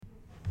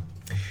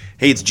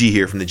Hey, it's G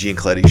here from the G and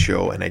Coletti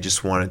Show, and I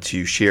just wanted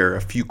to share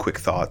a few quick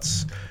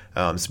thoughts.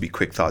 This will be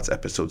Quick Thoughts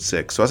episode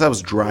 6. So as I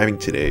was driving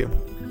today,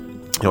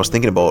 I was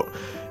thinking about,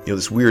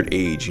 this weird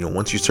age,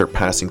 once you start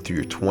passing through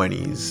your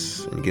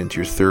 20s and you get into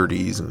your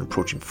 30s and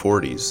approaching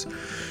 40s,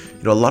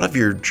 a lot of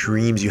your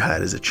dreams you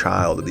had as a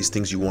child, and these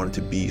things you wanted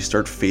to be,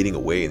 start fading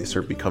away and they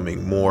start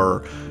becoming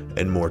more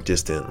and more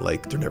distant,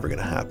 like they're never going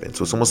to happen.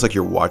 So it's almost like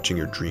you're watching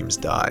your dreams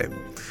die.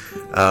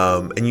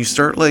 And you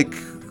start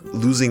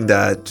losing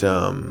that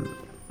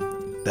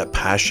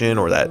passion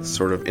or that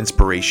sort of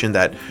inspiration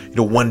that,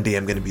 one day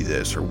I'm going to be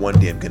this or one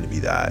day I'm going to be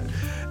that.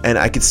 And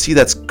I could see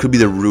that could be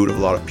the root of a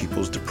lot of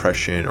people's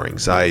depression or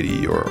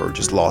anxiety or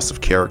just loss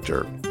of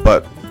character.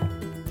 But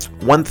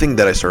one thing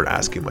that I started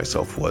asking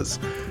myself was,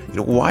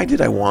 why did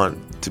I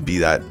want to be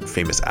that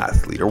famous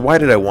athlete? Or why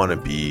did I want to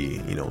be,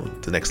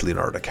 the next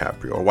Leonardo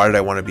DiCaprio? Or why did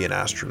I want to be an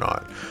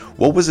astronaut?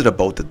 What was it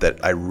about that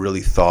I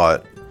really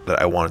thought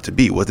that I wanted to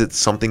be? Was it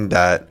something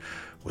that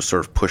was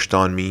sort of pushed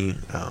on me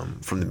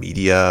from the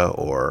media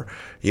or,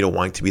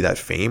 wanting to be that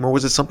fame? Or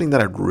was it something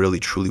that I really,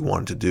 truly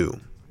wanted to do?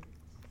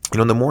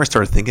 The more I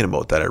started thinking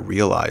about that, I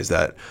realized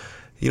that,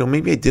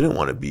 maybe I didn't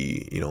want to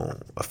be,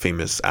 a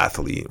famous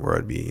athlete where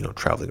I'd be,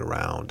 traveling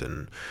around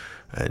and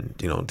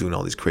doing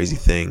all these crazy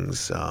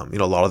things. A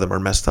lot of them are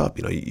messed up.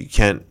 You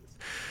can't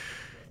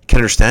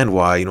understand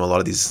why, a lot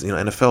of these,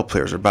 NFL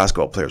players or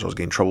basketball players always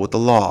get in trouble with the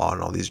law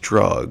and all these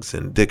drugs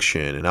and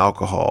addiction and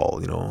alcohol,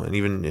 and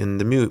even in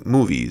the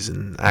movies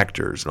and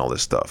actors and all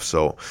this stuff.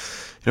 So,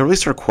 I really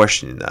started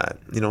questioning that,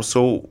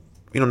 so,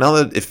 now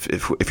that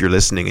if you're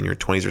listening in your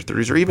 20s or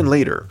 30s or even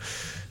later,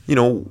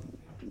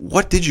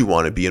 what did you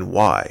want to be and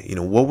why?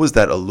 What was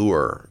that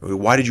allure?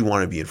 Why did you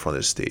want to be in front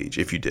of the stage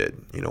if you did?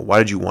 Why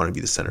did you want to be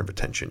the center of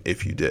attention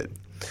if you did?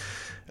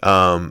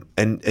 And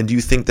do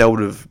you think that would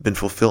have been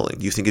fulfilling?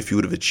 Do you think if you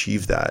would have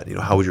achieved that,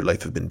 how would your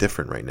life have been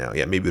different right now?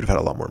 Yeah, maybe you would have had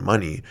a lot more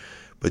money,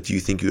 but do you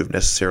think you would have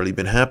necessarily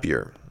been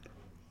happier?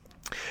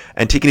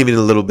 And taking even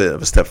a little bit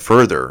of a step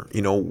further,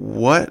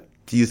 what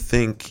do you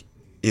think,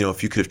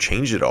 if you could have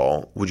changed it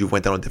all, would you have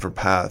went down a different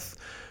path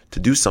to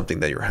do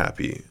something that you're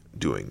happy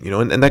doing?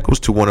 And that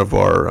goes to one of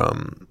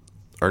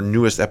our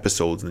newest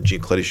episodes in the G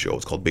and Coletti Show.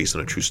 It's called Based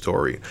on a True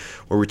Story,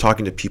 where we're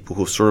talking to people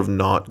who've sort of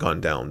not gone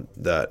down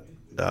that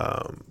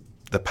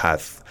who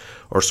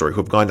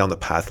have gone down the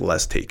path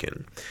less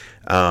taken,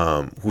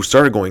 who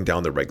started going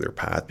down the regular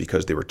path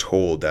because they were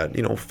told that,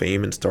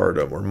 fame and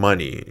stardom or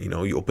money,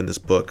 you open this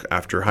book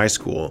after high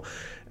school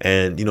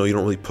and, you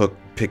don't really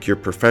pick your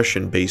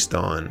profession based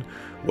on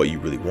what you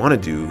really want to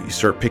do. You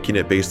start picking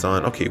it based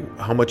on, okay,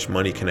 how much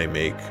money can I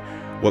make?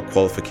 What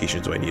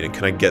qualifications do I need? And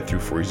can I get through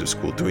 4 years of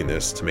school doing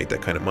this to make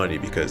that kind of money?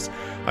 Because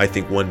I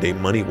think one day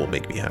money will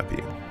make me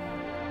happy.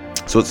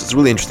 So it's a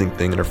really interesting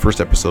thing. In our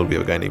first episode, we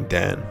have a guy named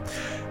Dan.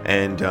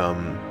 And,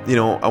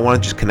 I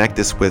want to just connect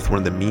this with one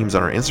of the memes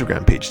on our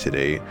Instagram page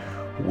today,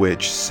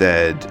 which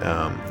said,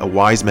 a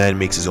wise man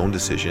makes his own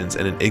decisions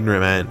and an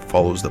ignorant man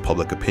follows the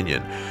public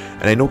opinion.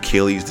 And I know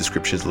Kaylee's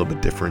description is a little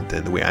bit different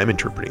than the way I'm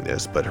interpreting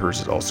this, but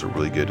hers is also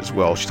really good as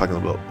well. She's talking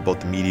about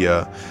the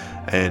media,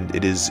 and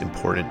it is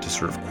important to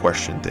sort of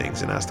question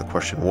things and ask the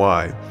question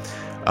why.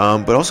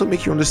 But also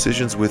make your own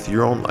decisions with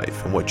your own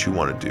life and what you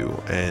want to do.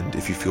 And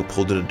if you feel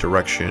pulled in a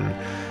direction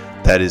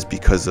that is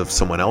because of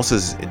someone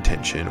else's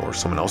intention or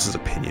someone else's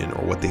opinion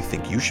or what they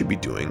think you should be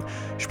doing,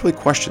 you should really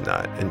question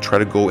that and try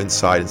to go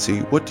inside and see,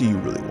 what do you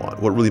really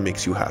want? What really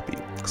makes you happy?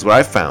 Because what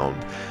I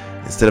found,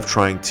 instead of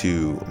trying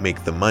to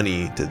make the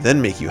money to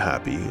then make you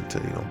happy, to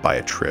buy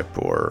a trip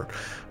or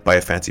buy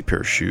a fancy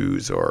pair of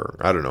shoes or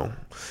I don't know,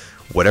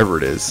 whatever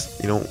it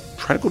is,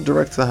 try to go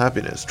direct to the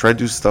happiness. Try to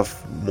do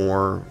stuff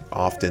more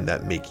often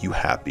that make you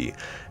happy,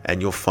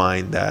 and you'll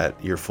find that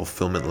your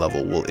fulfillment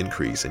level will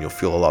increase and you'll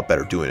feel a lot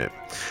better doing it.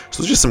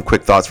 So just some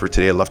quick thoughts for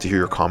today. I'd love to hear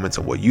your comments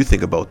on what you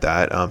think about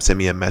that. Send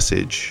me a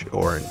message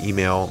or an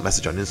email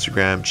message on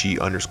Instagram,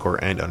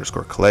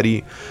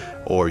 G_and_Coletti,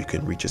 or you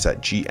can reach us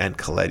at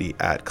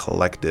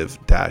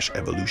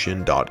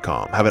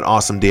gandcoletti@collective-evolution.com. Have an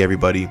awesome day,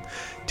 everybody.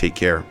 Take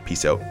care.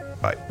 Peace out.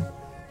 Bye.